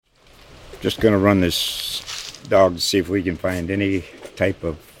Just going to run this dog to see if we can find any type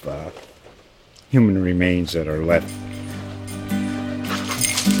of human remains that are left.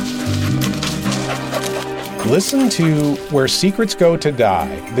 Listen to Where Secrets Go to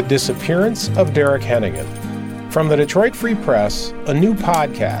Die, The Disappearance of Derek Hennigan. From the Detroit Free Press, a new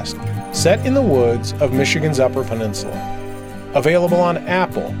podcast set in the woods of Michigan's Upper Peninsula. Available on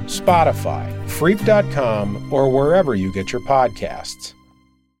Apple, Spotify, Freep.com, or wherever you get your podcasts.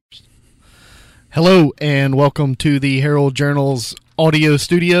 Hello, and welcome to the Herald Journal's audio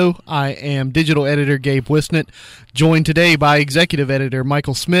studio. I am digital editor Gabe Wisnett, joined today by executive editor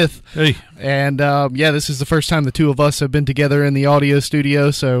Michael Smith. Hey. And, this is the first time the two of us have been together in the audio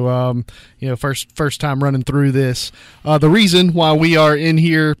studio, so, first time running through this. The reason why we are in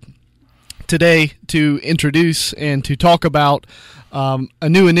here today to introduce and to talk about a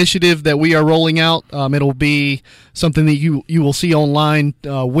new initiative that we are rolling out. It'll be something that you will see online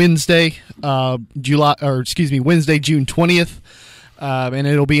Wednesday, Wednesday, June 20th. And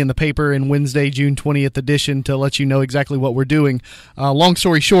it'll be in the paper in Wednesday, June 20th edition to let you know exactly what we're doing. Long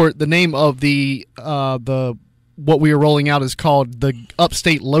story short, the name of the what we are rolling out is called the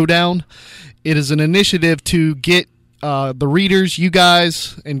Upstate Lowdown. It is an initiative to get the readers, you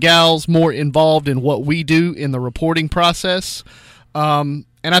guys and gals, more involved in what we do in the reporting process.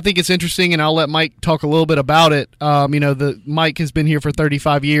 And I think it's interesting, and I'll let Mike talk a little bit about it. Mike has been here for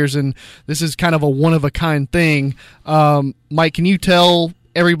 35 years, and this is kind of a one-of-a-kind thing. Mike, can you tell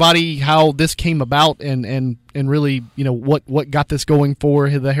everybody how this came about and really, what got this going for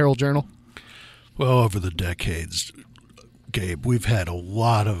the Herald Journal? Well, over the decades, Gabe, we've had a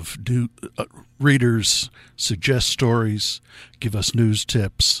lot of readers suggest stories, give us news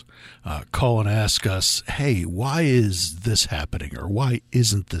tips, call and ask us, hey, why is this happening or why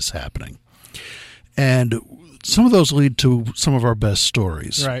isn't this happening? And some of those lead to some of our best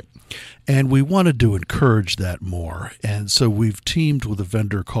stories. Right. And we wanted to encourage that more. And so we've teamed with a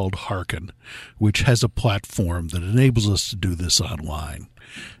vendor called Harken, which has a platform that enables us to do this online.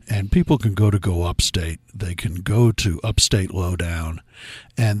 And people can go Upstate. They can go to Upstate Lowdown,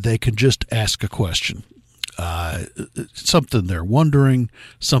 and they can just ask a question. Something they're wondering,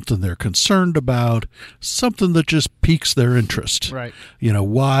 something they're concerned about, something that just piques their interest. Right.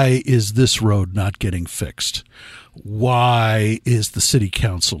 Why is this road not getting fixed? Why is the city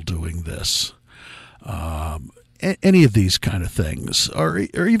council doing this? Any of these kind of things. Or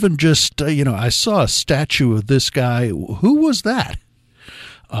even just, I saw a statue of this guy. Who was that?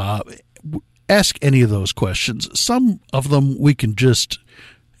 Ask any of those questions. Some of them we can just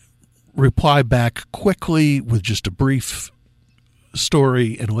reply back quickly with just a brief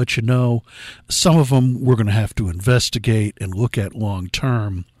story and let you know. Some of them we're going to have to investigate and look at long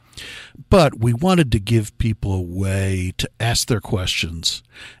term. But we wanted to give people a way to ask their questions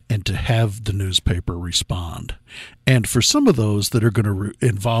and to have the newspaper respond. And for some of those that are going to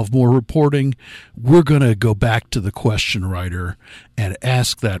involve more reporting, we're going to go back to the question writer and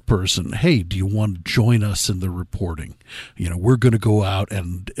ask that person, hey, do you want to join us in the reporting? We're going to go out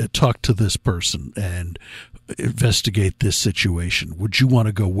and talk to this person and investigate this situation. Would you want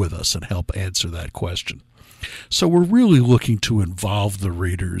to go with us and help answer that question? So we're really looking to involve the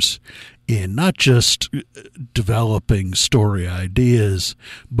readers in not just developing story ideas,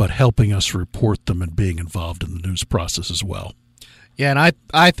 but helping us report them and being involved in the news process as well. Yeah, and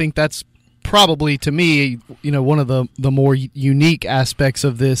I think that's probably, to me, one of the more unique aspects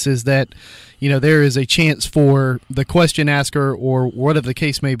of this is that, there is a chance for the question asker or whatever the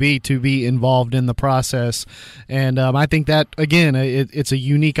case may be to be involved in the process. And I think that, again, it's a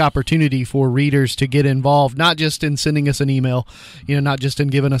unique opportunity for readers to get involved, not just in sending us an email, not just in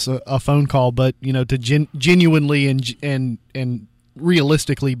giving us a phone call, but, to genuinely and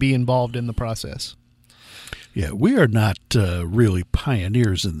realistically be involved in the process. Yeah, we are not really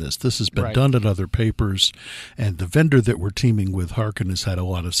pioneers in this. This has been done at other papers, and the vendor that we're teaming with, Harken, has had a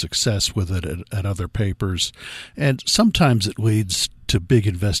lot of success with it at other papers. And sometimes it leads to big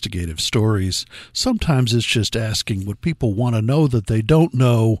investigative stories. Sometimes it's just asking what people want to know that they don't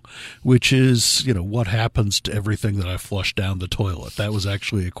know, which is, what happens to everything that I flushed down the toilet? That was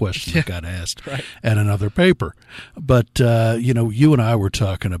actually a question that got asked at another paper. But, you and I were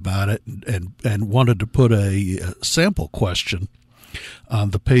talking about it and wanted to put a sample question on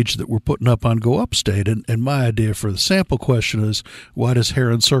the page that we're putting up on Go Upstate. And my idea for the sample question is, why does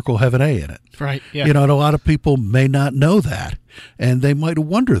Heron Circle have an A in it? Right. Yeah. And a lot of people may not know that, and they might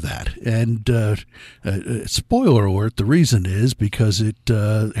wonder that. And spoiler alert, the reason is because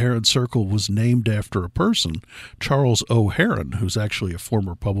Heron Circle was named after a person, Charles O. Heron, who's actually a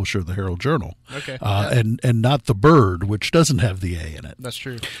former publisher of the Herald Journal. Okay. And not the bird, which doesn't have the A in it. That's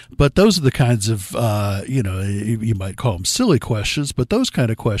true. But those are the kinds of, you might call them silly questions, but those kind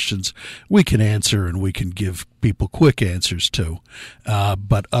of questions we can answer and we can give people quick answers to.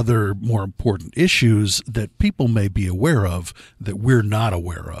 But other more important issues that people may be aware of that we're not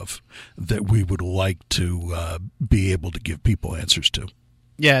aware of, that we would like to be able to give people answers to.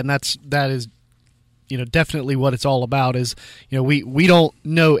 Yeah, and that is definitely what it's all about. Is we don't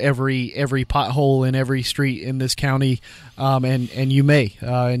know every pothole in every street in this county, and you may,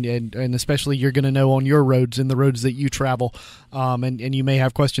 and especially you're going to know on your roads and the roads that you travel, and you may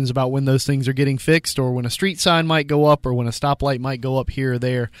have questions about when those things are getting fixed, or when a street sign might go up, or when a stoplight might go up here or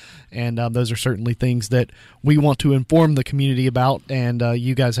there, and those are certainly things that we want to inform the community about, and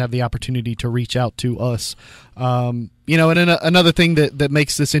you guys have the opportunity to reach out to us. And another thing that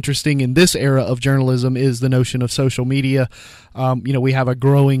makes this interesting in this era of journalism is the notion of social media. We have a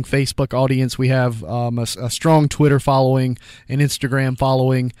growing Facebook audience. We have a strong Twitter following, an Instagram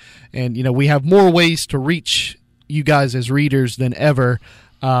following, and we have more ways to reach you guys as readers than ever.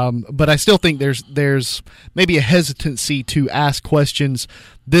 But I still think there's maybe a hesitancy to ask questions.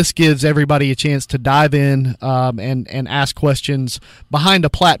 This gives everybody a chance to dive in and ask questions behind a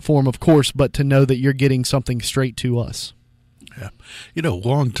platform, of course, but to know that you're getting something straight to us. Yeah.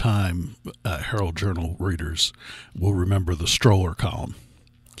 Long-time Herald Journal readers will remember the stroller column.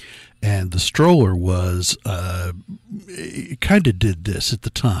 And the stroller was, it kind of did this at the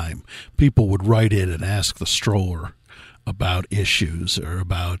time. People would write in and ask the stroller about issues or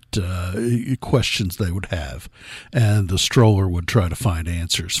about questions they would have, and the stroller would try to find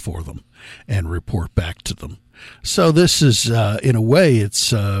answers for them and report back to them. So this is, in a way,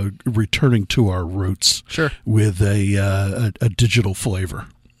 it's returning to our roots. Sure. With a digital flavor.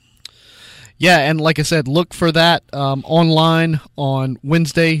 Yeah, and like I said, look for that online on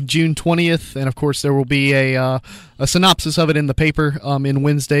Wednesday, June 20th, and of course there will be a synopsis of it in the paper in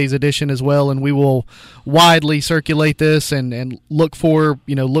Wednesday's edition as well, and we will widely circulate this and look for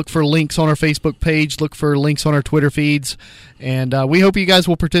links on our Facebook page, look for links on our Twitter feeds, and we hope you guys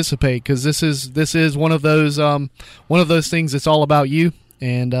will participate, because this is one of those things that's all about you.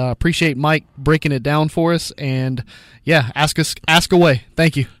 And appreciate Mike breaking it down for us, and yeah, ask away.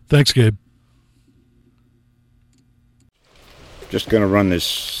 Thank you. Thanks, Gabe. Just going to run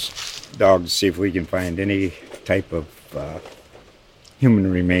this dog to see if we can find any type of human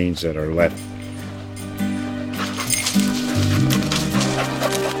remains that are left.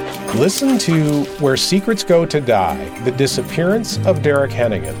 Listen to Where Secrets Go to Die, The Disappearance of Derek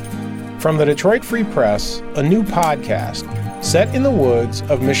Hennigan. From the Detroit Free Press, a new podcast set in the woods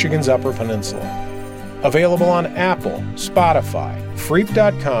of Michigan's Upper Peninsula. Available on Apple, Spotify,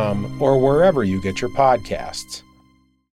 Freep.com, or wherever you get your podcasts.